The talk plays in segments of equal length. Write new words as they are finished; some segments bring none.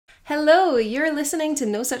Hello, you're listening to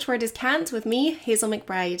No Such Word as Can't with me, Hazel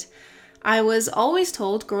McBride. I was always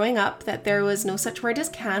told growing up that there was no such word as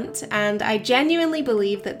can't, and I genuinely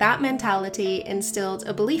believe that that mentality instilled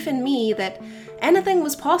a belief in me that anything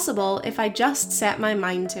was possible if I just set my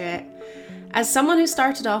mind to it. As someone who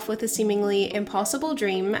started off with a seemingly impossible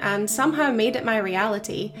dream and somehow made it my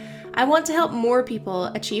reality, I want to help more people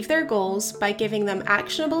achieve their goals by giving them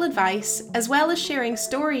actionable advice as well as sharing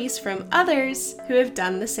stories from others who have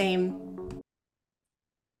done the same.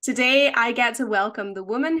 Today, I get to welcome the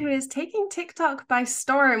woman who is taking TikTok by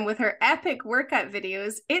storm with her epic workout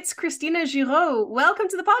videos. It's Kristina Girod. Welcome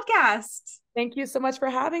to the podcast. Thank you so much for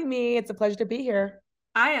having me. It's a pleasure to be here.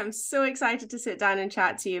 I am so excited to sit down and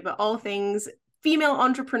chat to you about all things female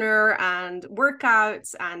entrepreneur and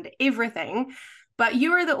workouts and everything. But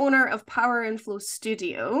you are the owner of Power and Flow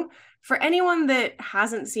Studio. For anyone that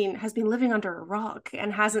has been living under a rock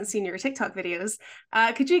and hasn't seen your TikTok videos,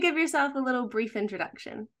 could you give yourself a little brief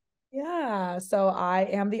introduction? Yeah, so I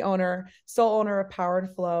am the sole owner of Power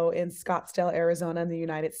and Flow in Scottsdale, Arizona, in the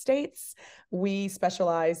United States. We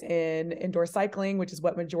specialize in indoor cycling, which is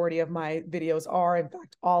what majority of my videos are. In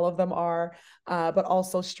fact, all of them are, but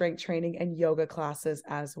also strength training and yoga classes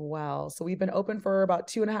as well. So we've been open for about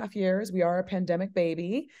 2.5 years. We are a pandemic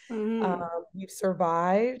baby. Mm. We've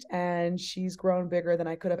survived, and she's grown bigger than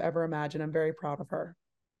I could have ever imagined. I'm very proud of her.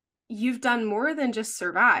 You've done more than just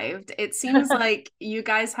survived. It seems like you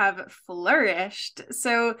guys have flourished.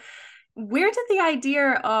 So, where did the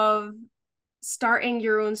idea of starting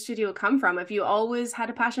your own studio come from? Have you always had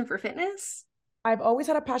a passion for fitness? I've always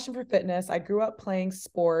had a passion for fitness. I grew up playing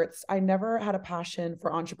sports. I never had a passion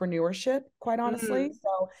for entrepreneurship, quite honestly. Mm.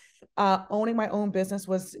 So, owning my own business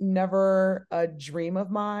was never a dream of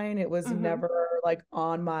mine. It was Mm-hmm. never like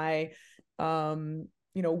on my,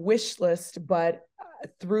 wish list. But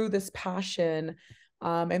through this passion,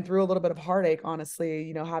 and through a little bit of heartache,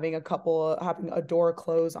 honestly, having a door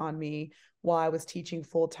close on me while I was teaching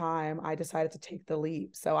full time, I decided to take the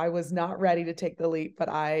leap. So I was not ready to take the leap, but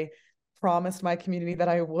I promised my community that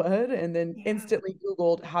I would, and then Yeah. instantly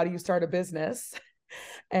Googled how do you start a business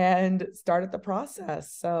and started the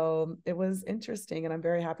process. So it was interesting, and I'm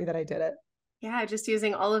very happy that I did it. Yeah, just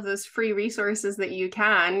using all of those free resources that you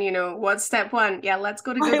can. What's step one? Yeah, let's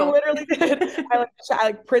go to I Google. literally did.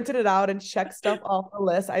 I printed it out and checked stuff off the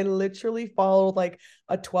list. I literally followed like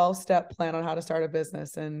a 12-step plan on how to start a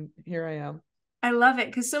business, and here I am. I love it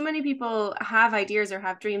because so many people have ideas or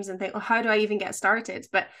have dreams and think, oh, how do I even get started?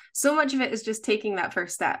 But so much of it is just taking that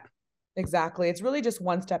first step. Exactly. It's really just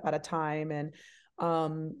one step at a time. And,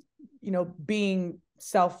 um, being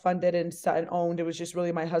self-funded and owned, it was just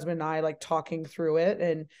really my husband and I like talking through it.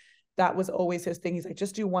 And that was always his thing. He's like,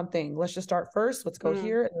 just do one thing. Let's just start first. Let's go Mm.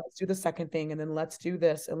 here and let's do the second thing. And then let's do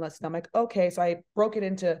this. And I'm like, okay. So I broke it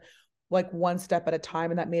into like one step at a time,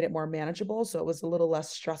 and that made it more manageable. So it was a little less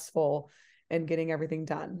stressful in getting everything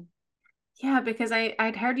done. Yeah, because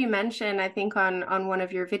I'd heard you mention, I think on one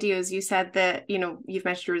of your videos, you said that, you've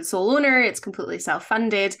mentioned you're the sole owner, it's completely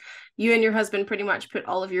self-funded. You and your husband pretty much put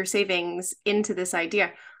all of your savings into this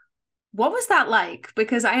idea. What was that like?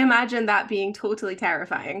 Because I imagine that being totally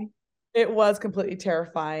terrifying. It was completely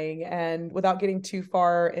terrifying. And without getting too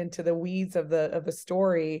far into the weeds of the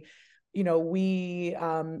story, we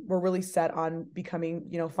were really set on becoming,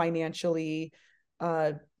 financially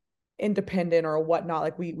independent or whatnot.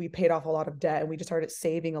 Like we paid off a lot of debt, and we just started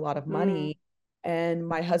saving a lot of Mm. money. And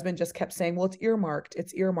my husband just kept saying, well, it's earmarked.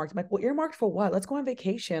 It's earmarked. I'm like, well, earmarked for what? Let's go on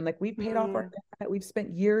vacation. Like we paid off our Mm. debt. We've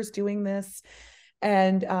spent years doing this.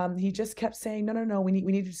 And he just kept saying, no, no, no, we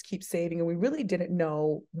need to just keep saving. And we really didn't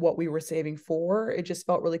know what we were saving for. It just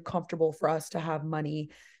felt really comfortable for us to have money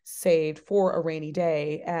saved for a rainy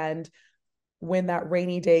day. And when that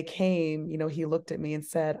rainy day came, he looked at me and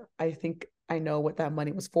said, I think I know what that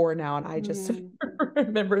money was for now. And I just Mm.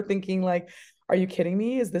 remember thinking, like, are you kidding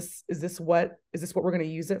me? Is this what we're going to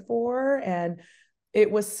use it for? And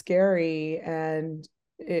it was scary. And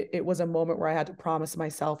it was a moment where I had to promise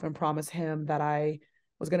myself and promise him that I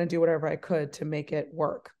was going to do whatever I could to make it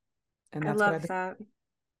work. And I that's what I've love been. that.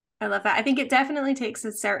 I love that. I think it definitely takes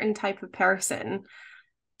a certain type of person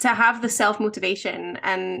to have the self motivation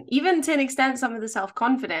and even to an extent some of the self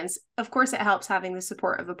confidence. Of course, it helps having the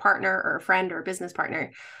support of a partner or a friend or a business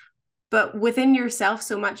partner. But within yourself,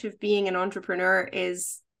 so much of being an entrepreneur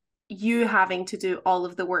is you having to do all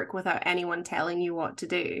of the work without anyone telling you what to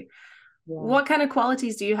do. Yeah. What kind of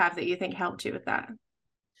qualities do you have that you think helped you with that?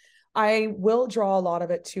 I will draw a lot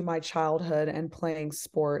of it to my childhood and playing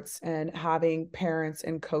sports and having parents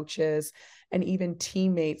and coaches and even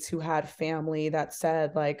teammates who had family that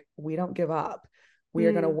said, like, we don't give up. We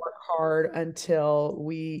are going to Mm, work hard until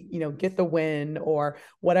we, get the win or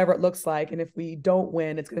whatever it looks like. And if we don't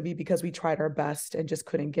win, it's going to be because we tried our best and just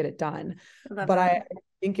couldn't get it done. I love But that. I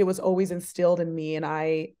think it was always instilled in me. And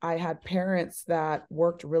I had parents that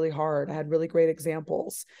worked really hard. I had really great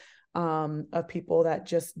examples of people that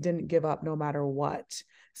just didn't give up no matter what.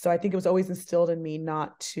 So I think it was always instilled in me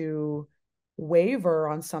not to waver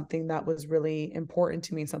on something that was really important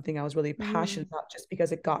to me and something I was really passionate Mm, about just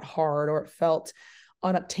because it got hard or it felt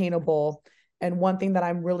unobtainable. And one thing that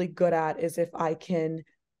I'm really good at is if I can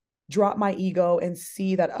drop my ego and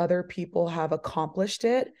see that other people have accomplished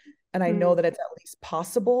it and I know mm, that it's at least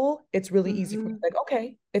possible, it's really easy for me to mhm. be like,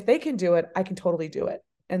 okay, if they can do it, I can totally do it.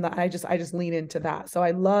 And I just lean into that. So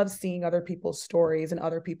I love seeing other people's stories and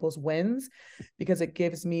other people's wins because it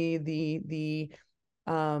gives me the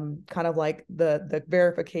kind of like the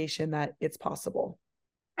verification that it's possible.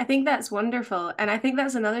 I think that's wonderful. And I think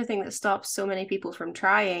that's another thing that stops so many people from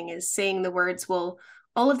trying is saying the words, well,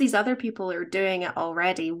 all of these other people are doing it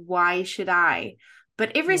already. Why should I?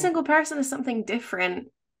 But every Yeah. single person is something different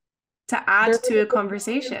to add There's to a a bazillion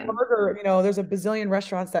conversation. burger, there's a bazillion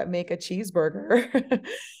restaurants that make a cheeseburger.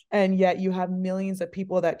 And yet you have millions of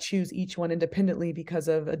people that choose each one independently because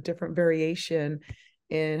of a different variation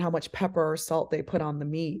in how much pepper or salt they put on the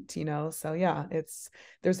meat. So yeah,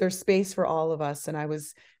 there's space for all of us. And I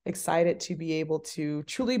was excited to be able to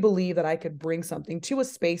truly believe that I could bring something to a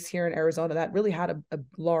space here in Arizona that really had a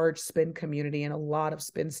large spin community and a lot of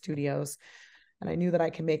spin studios. And I knew that I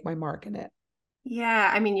can make my mark in it. Yeah,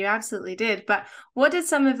 I mean, you absolutely did. But what did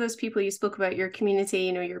some of those people you spoke about, your community,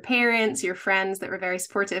 your parents, your friends that were very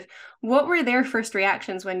supportive, what were their first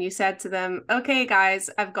reactions when you said to them, okay, guys,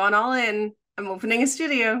 I've gone all in, I'm opening a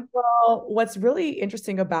studio? Well, what's really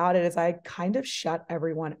interesting about it is I kind of shut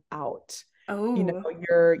everyone out. You know, Oh,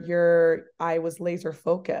 I was laser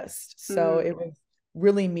focused. So mm. it was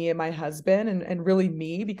really me and my husband and really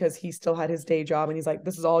me because he still had his day job and he's like,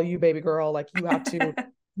 this is all you, baby girl. Like you have to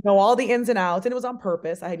know all the ins and outs. And it was on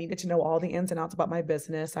purpose. I needed to know all the ins and outs about my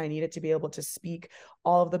business. I needed to be able to speak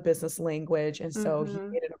all of the business language. And so he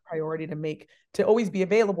Hmm. made it a priority to always be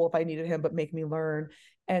available if I needed him, but make me learn.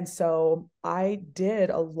 And so I did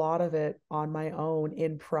a lot of it on my own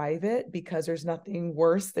in private because there's nothing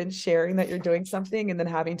worse than sharing that you're doing something and then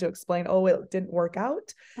having to explain, oh, it didn't work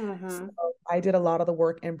out. So Hmm. I did a lot of the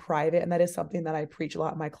work in private. And that is something that I preach a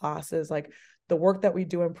lot in my classes. Like the work that we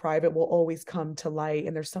do in private will always come to light.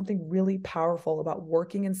 And there's something really powerful about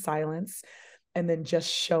working in silence and then just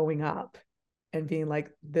showing up and being like,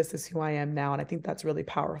 this is who I am now. And I think that's really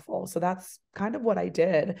powerful. So that's kind of what I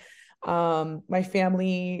did. My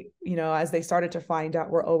family, as they started to find out,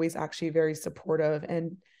 were always actually very supportive.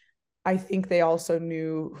 And I think they also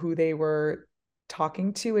knew who they were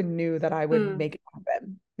talking to and knew that I would Mm. make it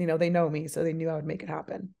happen. They know me, so they knew I would make it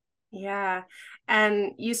happen. Yeah.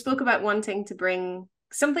 And you spoke about wanting to bring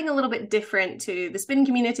something a little bit different to the spin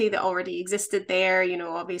community that already existed there.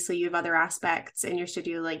 Obviously you have other aspects in your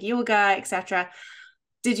studio like yoga, etc.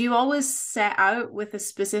 Did you always set out with a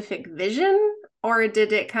specific vision or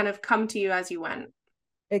did it kind of come to you as you went?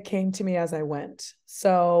 It came to me as I went.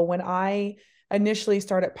 So when I initially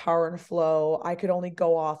started Power and Flow, I could only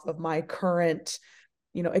go off of my current,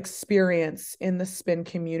 experience in the spin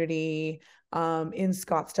community in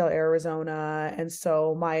Scottsdale, Arizona. And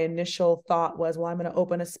so my initial thought was, well, I'm going to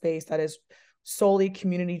open a space that is solely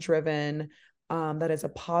community driven. That is a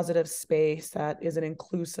positive space, that is an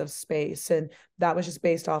inclusive space. And that was just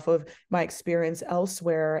based off of my experience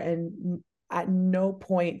elsewhere. And at no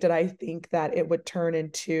point did I think that it would turn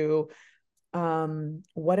into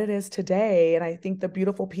what it is today. And I think the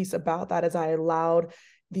beautiful piece about that is I allowed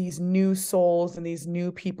these new souls and these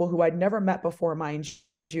new people who I'd never met before, mind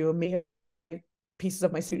you, many pieces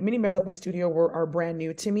of my studio, many members of my studio are brand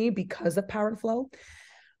new to me because of Power and Flow,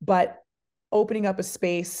 but opening up a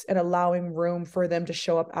space and allowing room for them to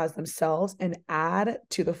show up as themselves and add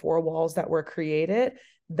to the four walls that were created.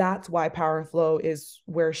 That's why Power and Flow is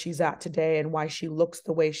where she's at today and why she looks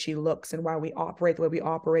the way she looks and why we operate the way we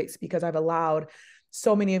operate. It's because I've allowed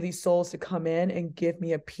so many of these souls to come in and give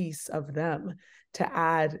me a piece of them to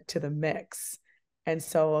add to the mix. And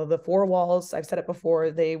so the four walls, I've said it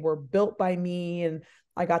before, they were built by me and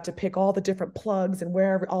I got to pick all the different plugs and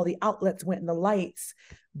wherever all the outlets went and the lights,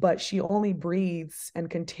 but she only breathes and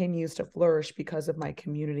continues to flourish because of my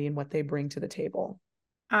community and what they bring to the table.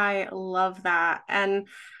 I love that. And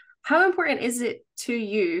how important is it to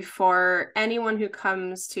you for anyone who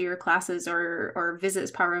comes to your classes or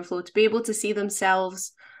visits Power and Flow to be able to see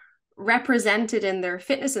themselves represented in their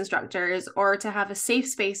fitness instructors or to have a safe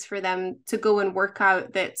space for them to go and work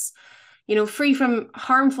out that's free from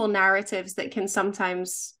harmful narratives that can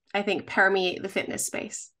sometimes, I think, permeate the fitness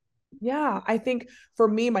space. Yeah, I think for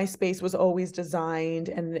me, my space was always designed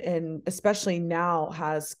and especially now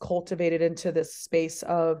has cultivated into this space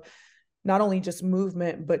of not only just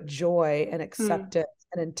movement, but joy and Mm, acceptance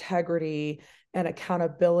and integrity and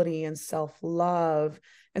accountability and self-love.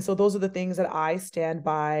 And so those are the things that I stand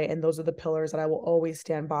by, and those are the pillars that I will always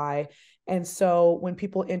stand by. And so when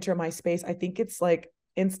people enter my space, I think it's like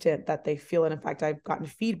instant that they feel it. In fact, I've gotten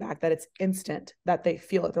feedback that it's instant that they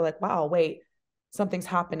feel it. They're like, wow, wait, something's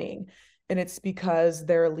happening. And it's because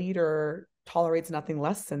their leader tolerates nothing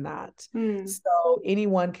less than that. mm, So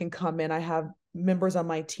anyone can come in. I have members on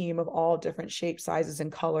my team of all different shapes, sizes, and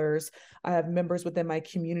colors. I have members within my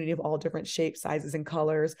community of all different shapes, sizes, and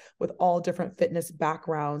colors with all different fitness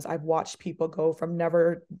backgrounds. I've watched people go from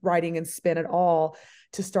never riding and spin at all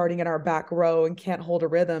to starting in our back row and can't hold a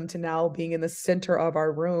rhythm to now being in the center of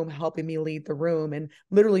our room, helping me lead the room. And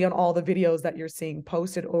literally on all the videos that you're seeing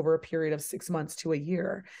posted over a period of 6 months to a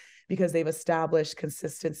year, because they've established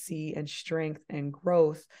consistency and strength and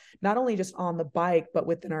growth, not only just on the bike, but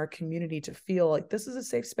within our community, to feel like this is a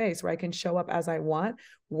safe space where I can show up as I want,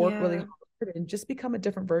 work really yeah. hard, and just become a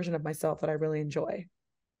different version of myself that I really enjoy.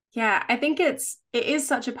 Yeah, I think it is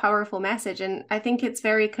such a powerful message, and I think it's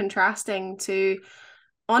very contrasting to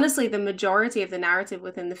honestly the majority of the narrative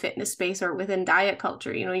within the fitness space or within diet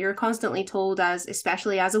culture. You're constantly told, as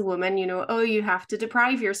especially as a woman, oh, you have to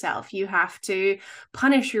deprive yourself, you have to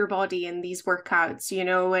punish your body in these workouts,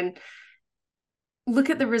 and look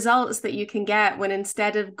at the results that you can get when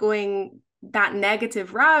instead of going that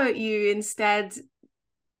negative route, you instead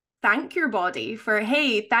thank your body for,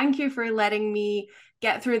 hey, thank you for letting me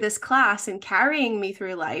get through this class and carrying me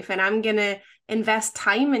through life. And I'm going to invest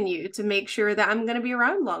time in you to make sure that I'm going to be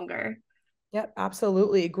around longer. Yep,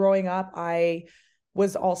 absolutely. Growing up, I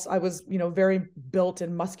was, very built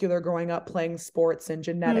and muscular growing up playing sports and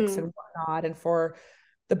genetics Mm. and whatnot. And for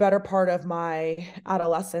the better part of my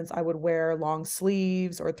adolescence, I would wear long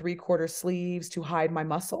sleeves or three-quarter sleeves to hide my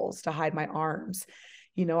muscles, to hide my arms.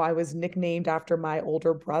 I was nicknamed after my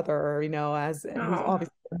older brother, as who's Oh,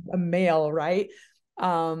 obviously a male, right?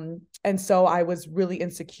 And so I was really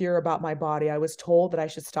insecure about my body. I was told that I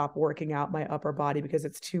should stop working out my upper body because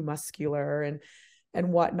it's too muscular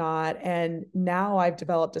and whatnot. And now I've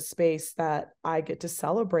developed a space that I get to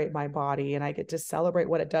celebrate my body and I get to celebrate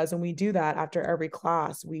what it does. And we do that after every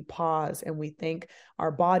class. We pause and we thank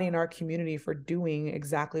our body and our community for doing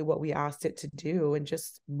exactly what we asked it to do and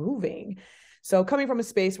just moving. So coming from a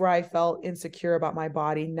space where I felt insecure about my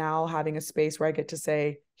body, now having a space where I get to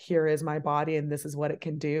say, here is my body and this is what it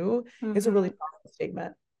can do, is a really mm-hmm. powerful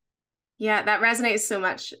statement. Yeah, that resonates so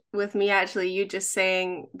much with me actually. You just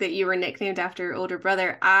saying that you were nicknamed after your older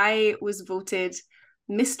brother. I was voted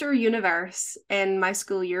Mr. Universe in my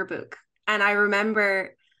school yearbook. And I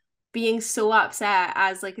remember being so upset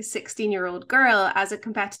as like a 16-year-old girl as a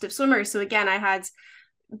competitive swimmer. So again, I had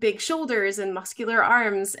big shoulders and muscular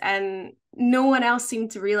arms, and no one else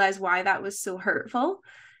seemed to realize why that was so hurtful.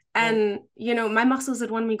 Right. And, my muscles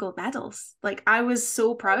had won me gold medals. Like I was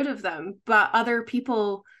so proud of them, but other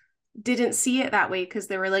people didn't see it that way because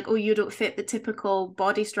they were like, oh, you don't fit the typical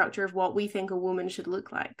body structure of what we think a woman should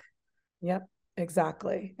look like. Yep,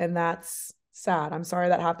 exactly. And that's sad. I'm sorry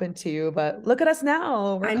that happened to you, but look at us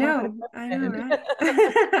now. We're confident I know, women.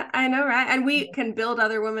 right? I know, right? And we can build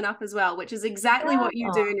other women up as well, which is exactly what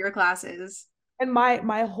you Yeah. do in your classes. And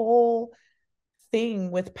my whole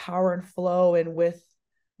thing with power and flow and with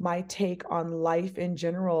my take on life in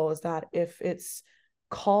general is that if it's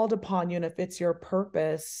called upon you and if it's your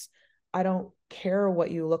purpose, I don't care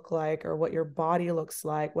what you look like or what your body looks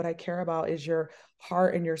like. What I care about is your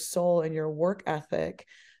heart and your soul and your work ethic.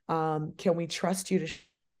 Can we trust you to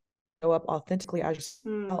show up authentically as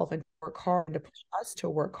Mm. yourself and work hard and to push us to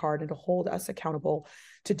work hard and to hold us accountable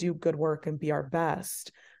to do good work and be our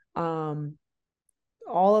best? Um,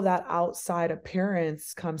 all of that outside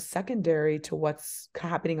appearance comes secondary to what's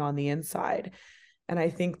happening on the inside. And I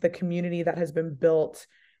think the community that has been built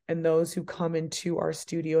and those who come into our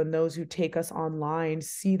studio and those who take us online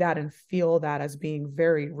see that and feel that as being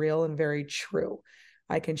very real and very true.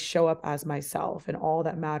 I can show up as myself, and all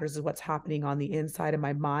that matters is what's happening on the inside of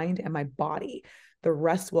my mind and my body. The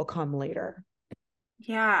rest will come later.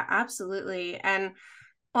 Yeah, absolutely. And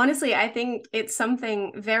honestly, I think it's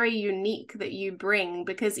something very unique that you bring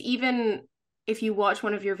because even if you watch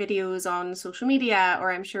one of your videos on social media,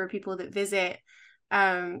 or I'm sure people that visit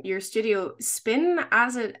your studio, spin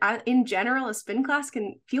in general, a spin class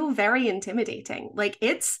can feel very intimidating. Like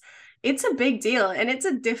it's a big deal and it's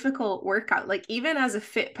a difficult workout. Like even as a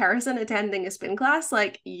fit person attending a spin class,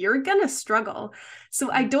 like you're gonna struggle.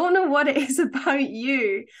 So I don't know what it is about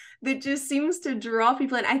you that just seems to draw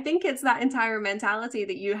people in. I think it's that entire mentality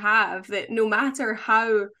that you have that no matter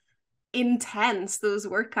how intense those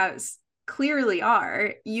workouts clearly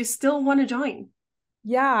are, you still want to join.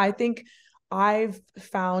 Yeah, I think I've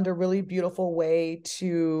found a really beautiful way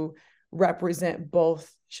to represent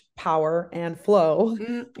both power and flow,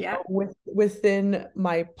 Yeah. within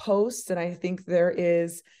my posts. And I think there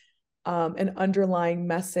is an underlying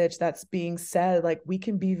message that's being said, like we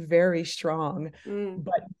can be very strong,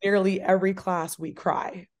 but nearly every class we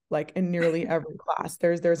cry. Like in nearly every class,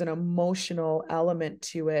 there's an emotional element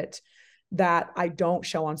to it that I don't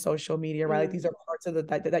show on social media, right? Like these are parts of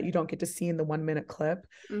that you don't get to see in the 1 minute clip.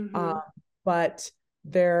 But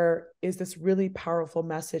there is this really powerful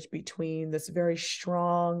message between this very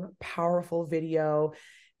strong, powerful video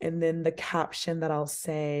and then the caption that I'll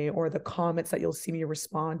say or the comments that you'll see me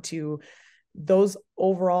respond to. Those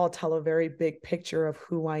overall tell a very big picture of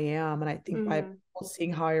who I am. And I think by people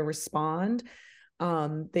seeing how I respond,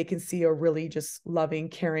 they can see a really just loving,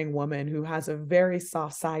 caring woman who has a very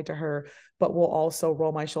soft side to her, but will also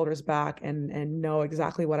roll my shoulders back and know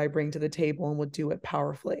exactly what I bring to the table and will do it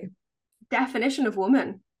powerfully. Definition of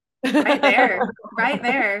woman. Right there. Right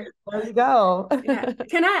there. There you go. Yeah.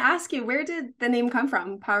 Can I ask you, where did the name come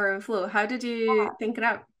from? Power and Flow. How did you think it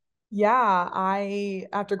out? Yeah, I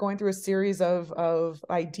after going through a series of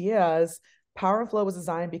ideas, Power and Flow was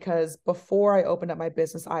designed because before I opened up my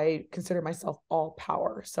business, I considered myself all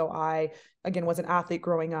power. So I again was an athlete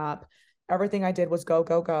growing up. Everything I did was go,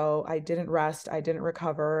 go, go. I didn't rest. I didn't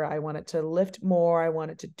recover. I wanted to lift more. I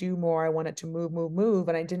wanted to do more. I wanted to move, move, move.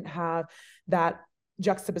 And I didn't have that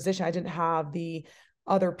juxtaposition. I didn't have the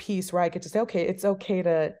other piece where I get to say, okay, it's okay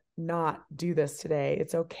to not do this today.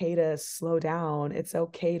 It's okay to slow down. It's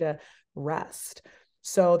okay to rest.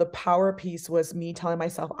 So the power piece was me telling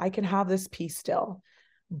myself, I can have this piece still.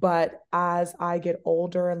 But as I get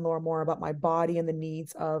older and learn more about my body and the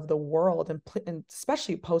needs of the world, and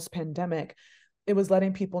especially post pandemic, it was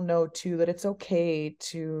letting people know too that it's okay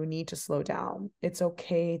to need to slow down. It's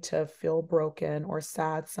okay to feel broken or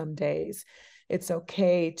sad some days. It's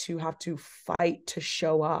okay to have to fight to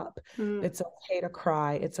show up. It's okay to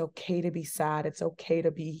cry. It's okay to be sad. It's okay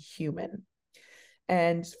to be human.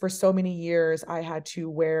 And for so many years, I had to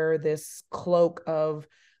wear this cloak of,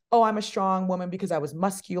 oh, I'm a strong woman because I was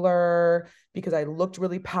muscular, because I looked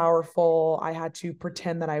really powerful. I had to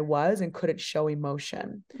pretend that I was and couldn't show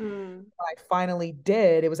emotion. I finally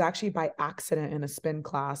did. It was actually by accident in a spin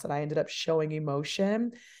class that I ended up showing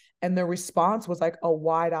emotion. And the response was like a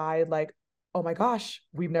wide eyed, like, oh my gosh,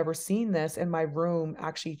 we've never seen this. And my room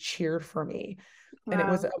actually cheered for me. Wow. And it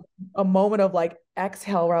was a moment of like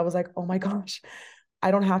exhale where I was like, oh my gosh,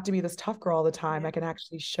 I don't have to be this tough girl all the time. I can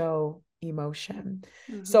actually show emotion.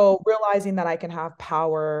 So realizing that I can have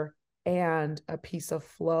power and a piece of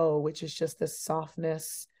flow, which is just this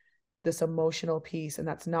softness, this emotional piece, and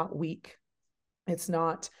that's not weak. It's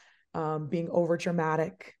not being over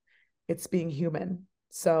dramatic. It's being human.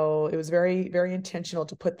 So it was very, very intentional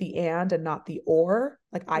to put the and not the or.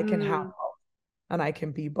 Like I can have both and I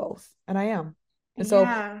can be both. And I am. And so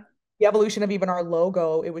the evolution of even our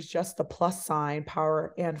logo, it was just the plus sign,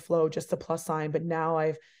 power and flow, just the plus sign. But now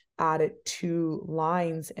I've added two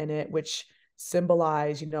lines in it, which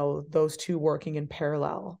symbolize, those two working in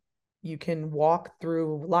parallel. You can walk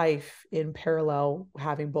through life in parallel,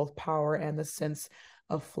 having both power and the sense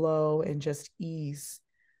of flow and just ease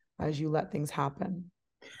as you let things happen.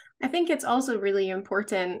 I think it's also really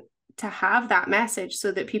important to have that message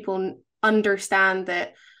so that people understand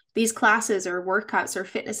that these classes or workouts or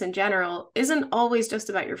fitness in general isn't always just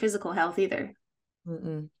about your physical health either.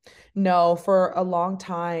 No, for a long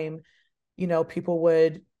time, people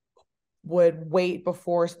would wait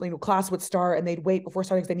before class would start, and they'd wait before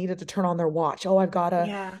starting because they needed to turn on their watch. Oh, I've got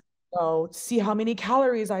to see how many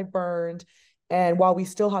calories I burned. And while we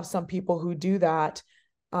still have some people who do that,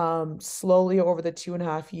 slowly over the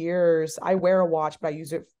 2.5 years, I wear a watch, but I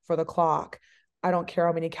use it for the clock. I don't care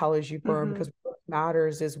how many calories you burn because what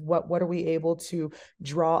matters is what are we able to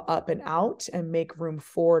draw up and out and make room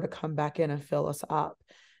for to come back in and fill us up.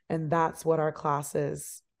 And that's what our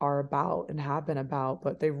classes are about and have been about,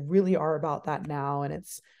 but they really are about that now. And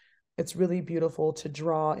it's really beautiful to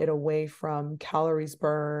draw it away from calories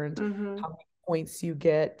burned, how many points you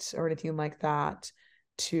get or anything like that,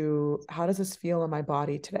 to how does this feel in my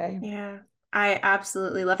body today? Yeah, I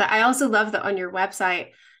absolutely love that. I also love that on your website,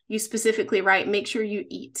 you specifically write, make sure you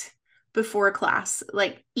eat. before class.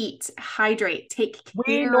 Like eat, hydrate, take We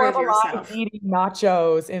care of normalize yourself. eating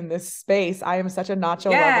nachos in this space. I am such a nacho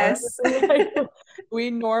lover. Yes. Like,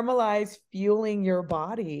 we normalize fueling your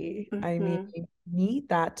body. I mean, Hmm. you need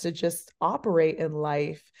that to just operate in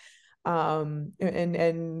life.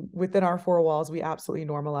 And within our four walls, we absolutely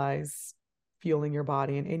normalize fueling your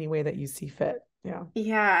body in any way that you see fit. Yeah.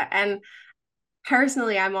 Yeah. And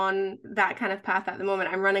personally, I'm on that kind of path at the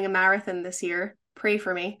moment. I'm running a marathon this year. Pray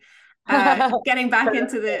for me. Getting back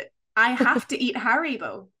into the, I have to eat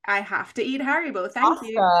Haribo. I have to eat Haribo. Thank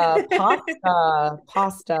you.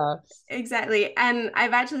 Pasta. Exactly. And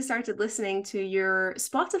I've actually started listening to your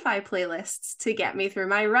Spotify playlists to get me through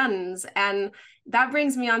my runs. And that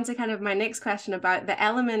brings me on to kind of my next question about the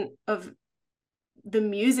element of the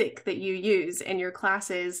music that you use in your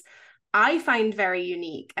classes. I find very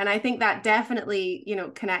unique. And I think that definitely,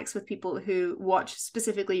 connects with people who watch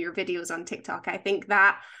specifically your videos on TikTok. I think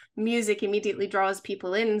that music immediately draws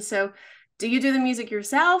people in. So, do you do the music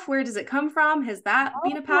yourself? Where does it come from? Has that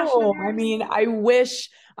been a passion of Oh, I yours? mean,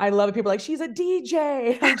 I love it. People are like, she's a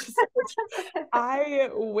DJ. I'm just like, I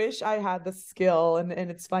wish I had the skill. And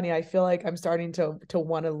it's funny, I feel like I'm starting to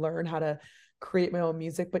want to learn how to create my own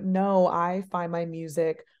music. But no, I find my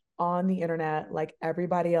music on the internet like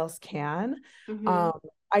everybody else can. Hmm. Um,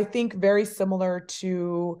 I think very similar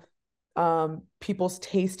to people's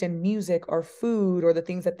taste in music or food or the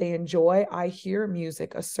things that they enjoy. I hear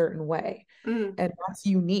music a certain way. Mm. And that's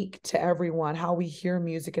unique to everyone. How we hear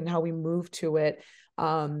music and how we move to it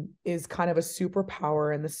is kind of a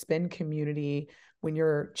superpower in the spin community when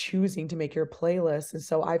you're choosing to make your playlist. And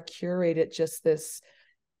so I've curated just this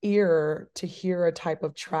ear to hear a type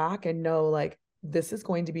of track and know like this is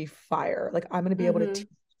going to be fire. Like I'm going to be able to Hmm. teach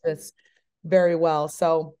this very well.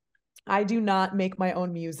 So I do not make my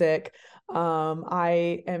own music.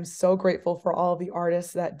 I am so grateful for all the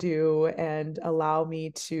artists that do and allow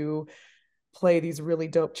me to play these really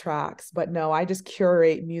dope tracks. But no, I just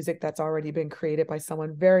curate music that's already been created by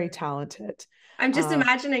someone very talented. I'm just Um,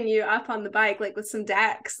 imagining you up on the bike, like with some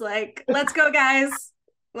decks, like, let's go, guys,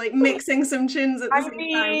 like mixing some tunes at the I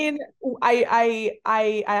same time. mean,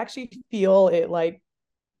 I actually feel it like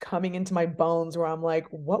coming into my bones where I'm like,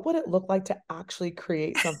 what would it look like to actually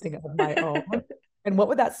create something of my own? And what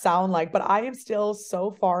would that sound like? But I am still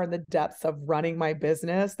so far in the depths of running my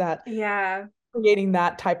business that Yeah. creating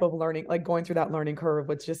that type of learning, like going through that learning curve,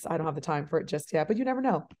 which just, I don't have the time for it just yet. But you never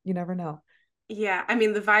know. You never know. Yeah. I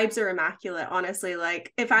mean, the vibes are immaculate, honestly.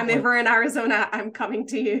 Like, if I'm Always. ever in Arizona, I'm coming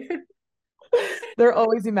to you. They're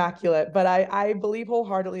always immaculate, but I believe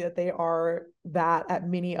wholeheartedly that they are that at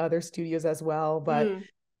many other studios as well. But Mm,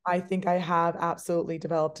 I think I have absolutely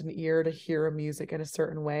developed an ear to hear a music in a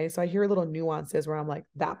certain way. So I hear little nuances where I'm like,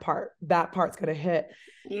 that part's going to hit.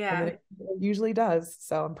 And then yeah. it usually does.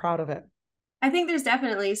 So I'm proud of it. I think there's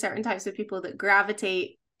definitely certain types of people that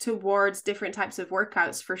gravitate towards different types of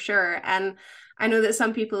workouts for sure. And I know that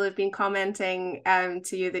some people have been commenting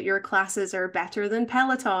to you that your classes are better than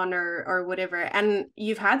Peloton or whatever. And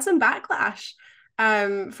you've had some backlash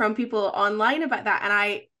from people online about that. And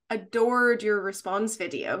I adored your response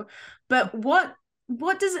video. But what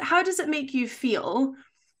does it, how does it make you feel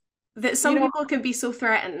that You some know, people can be so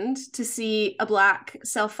threatened to see a black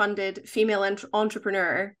self-funded female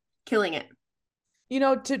entrepreneur killing it?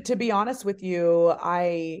 to be honest with you,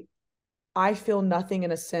 I feel nothing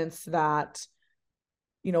in a sense that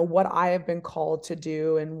what I have been called to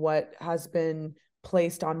do and what has been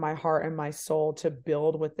placed on my heart and my soul to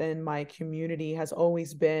build within my community has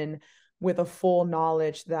always been with a full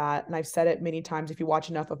knowledge that, and I've said it many times, if you watch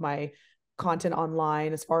enough of my content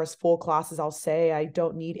online, as far as full classes, I'll say I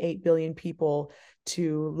don't need 8 billion people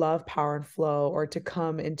to love power and flow or to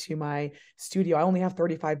come into my studio. I only have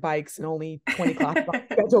 35 bikes and only 20 classes on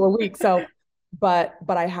schedule a week. So, but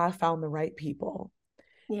I have found the right people,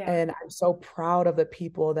 Yeah. and I'm so proud of the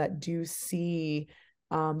people that do see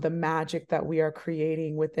the magic that we are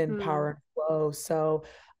creating within Hmm. Power and Flow. So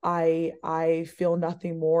I feel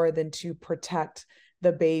nothing more than to protect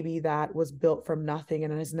the baby that was built from nothing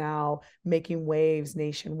and is now making waves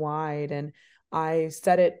nationwide. And I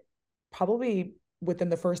said it probably within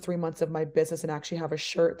the first 3 months of my business, and actually have a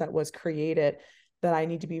shirt that was created, that I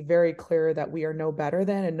need to be very clear that we are no better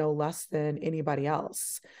than and no less than anybody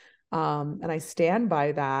else. And I stand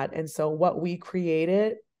by that. And so what we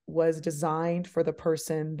created was designed for the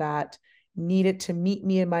person that needed to meet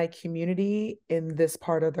me in my community in this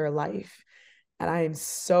part of their life. And I am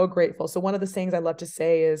so grateful. So one of the things I love to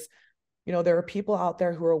say is, there are people out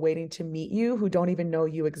there who are waiting to meet you who don't even know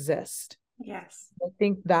you exist. Yes. I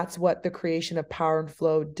think that's what the creation of Power and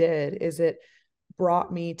Flow did, is it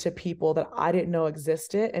brought me to people that I didn't know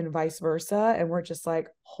existed and vice versa. And we're just like,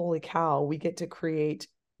 holy cow, we get to create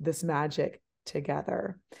this magic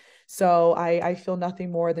together. So I feel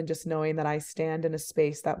nothing more than just knowing that I stand in a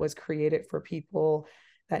space that was created for people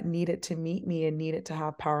that needed to meet me and needed to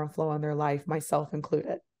have power and flow in their life, myself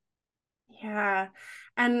included. Yeah.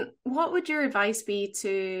 And what would your advice be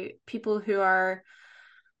to people who are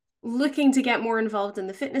looking to get more involved in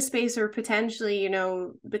the fitness space, or potentially,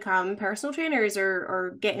 become personal trainers,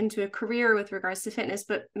 or get into a career with regards to fitness,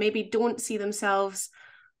 but maybe don't see themselves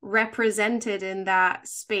represented in that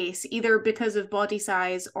space, either because of body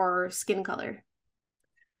size or skin color?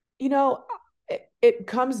 You know, it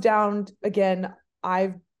comes down again,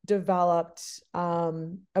 I've developed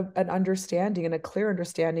an understanding and a clear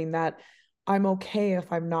understanding that I'm okay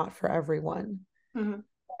if I'm not for everyone. Mm-hmm.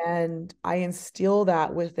 And I instill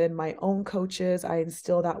that within my own coaches. I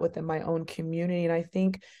instill that within my own community. And I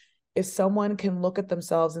think if someone can look at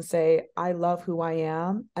themselves and say, I love who I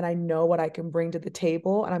am and I know what I can bring to the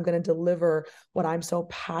table, and I'm going to deliver what I'm so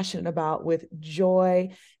passionate about with joy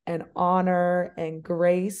and honor and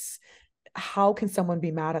grace, how can someone be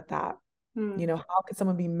mad at that? How can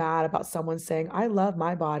someone be mad about someone saying, I love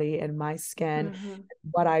my body and my skin, Mm-hmm.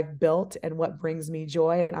 what I've built and what brings me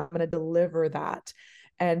joy, and I'm going to deliver that.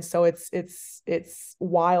 And so it's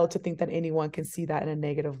wild to think that anyone can see that in a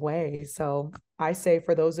negative way. So I say,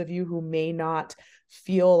 for those of you who may not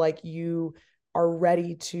feel like you are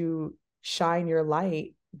ready to shine your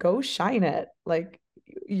light, go shine it. Like,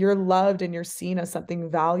 you're loved and you're seen as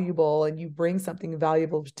something valuable, and you bring something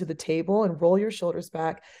valuable to the table, and roll your shoulders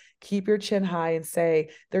back, keep your chin high, and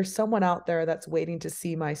say, there's someone out there that's waiting to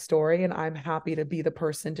see my story, and I'm happy to be the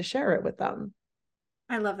person to share it with them.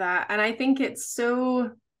 I love that. And I think it's so,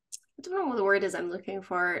 I don't know what the word is I'm looking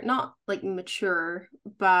for, not like mature,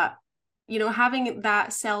 but having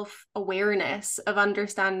that self-awareness of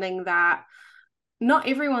understanding that not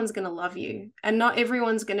everyone's going to love you and not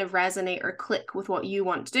everyone's going to resonate or click with what you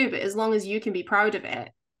want to do. But as long as you can be proud of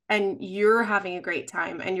it and you're having a great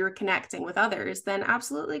time and you're connecting with others, then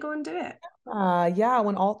absolutely go and do it. Yeah,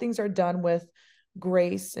 when all things are done with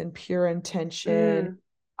grace and pure intention,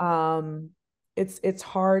 Mm, um, it's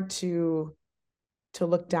hard to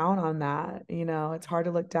look down on that. It's hard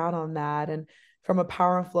to look down on that. And from a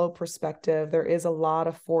power and flow perspective, there is a lot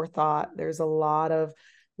of forethought. There's a lot of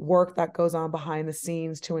work that goes on behind the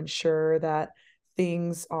scenes to ensure that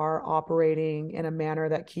things are operating in a manner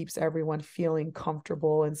that keeps everyone feeling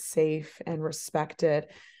comfortable and safe and respected.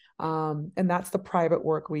 And that's the private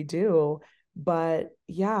work we do. But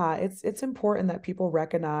yeah, it's important that people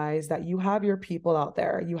recognize that you have your people out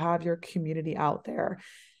there, you have your community out there.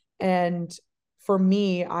 And for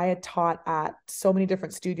me, I had taught at so many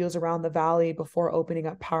different studios around the valley before opening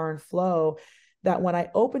up Power and Flow, that when I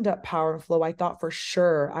opened up Power and Flow, I thought for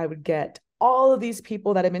sure I would get all of these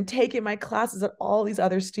people that have been taking my classes at all these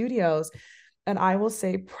other studios. And I will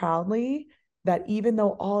say proudly that even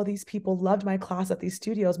though all these people loved my class at these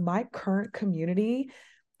studios, my current community,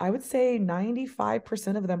 I would say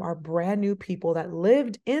 95% of them are brand new people that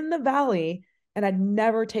lived in the valley and I'd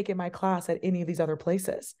never taken my class at any of these other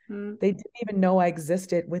places. mm. They didn't even know I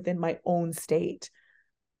existed within my own state.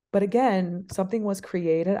 But again, something was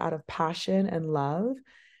created out of passion and love,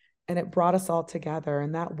 and it brought us all together.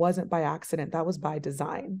 And that wasn't by accident, that was by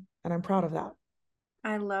design. And I'm proud of that.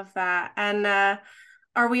 I love that. And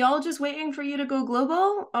are we all just waiting for you to go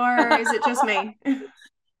global, or is it just me?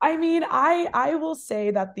 I mean, I will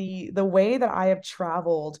say that the way that I have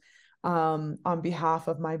traveled on behalf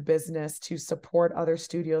of my business to support other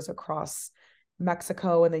studios across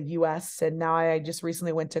Mexico and the US, and now I just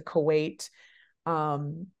recently went to Kuwait,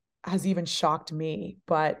 um, has even shocked me.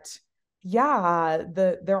 But yeah,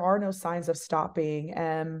 there are no signs of stopping.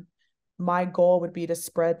 And my goal would be to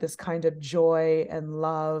spread this kind of joy and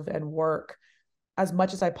love and work as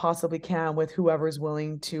much as I possibly can with whoever's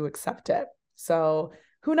willing to accept it. So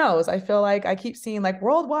who knows? I feel like I keep seeing like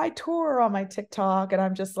worldwide tour on my TikTok, and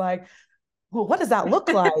I'm just like, well, what does that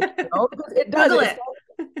look like? Because it does. Google It's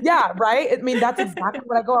it. yeah, right. I mean, that's exactly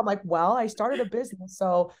what I go. I'm like, well, I started a business,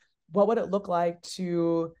 so what would it look like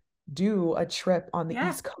to do a trip on the Yeah.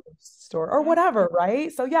 East Coast or Yeah. whatever,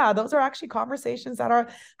 right? So yeah, those are actually conversations that are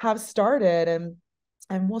have started,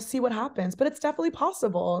 and we'll see what happens. But it's definitely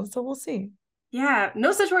possible, so we'll see. Yeah.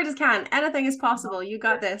 No such word as can. Anything is possible. You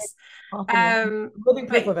got this. Possible. Living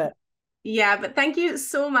proof But of it. yeah, but thank you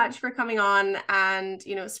so much for coming on and,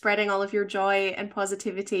 spreading all of your joy and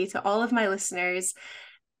positivity to all of my listeners.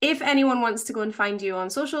 If anyone wants to go and find you on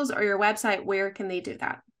socials or your website, where can they do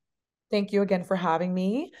that? Thank you again for having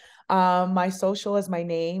me. My social is my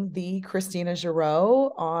name, the Kristina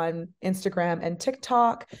Girod, on Instagram and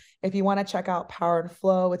TikTok. If you want to check out Power and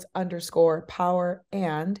Flow, it's underscore power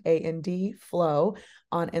and A&D flow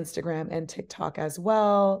on Instagram and TikTok as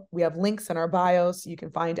well. We have links in our bio, so you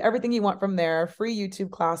can find everything you want from there. Free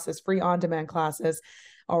YouTube classes, free on-demand classes,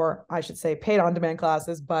 or I should say paid on-demand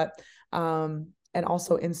classes, but and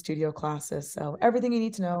also in-studio classes. So everything you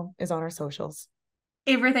need to know is on our socials.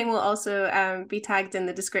 Everything will also be tagged in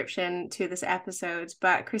the description to this episode.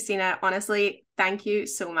 But Kristina, honestly, thank you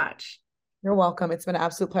so much. You're welcome. It's been an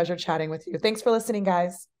absolute pleasure chatting with you. Thanks for listening,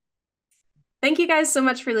 guys. Thank you guys so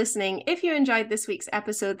much for listening. If you enjoyed this week's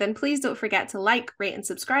episode, then please don't forget to like, rate, and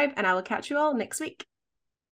subscribe, and I will catch you all next week.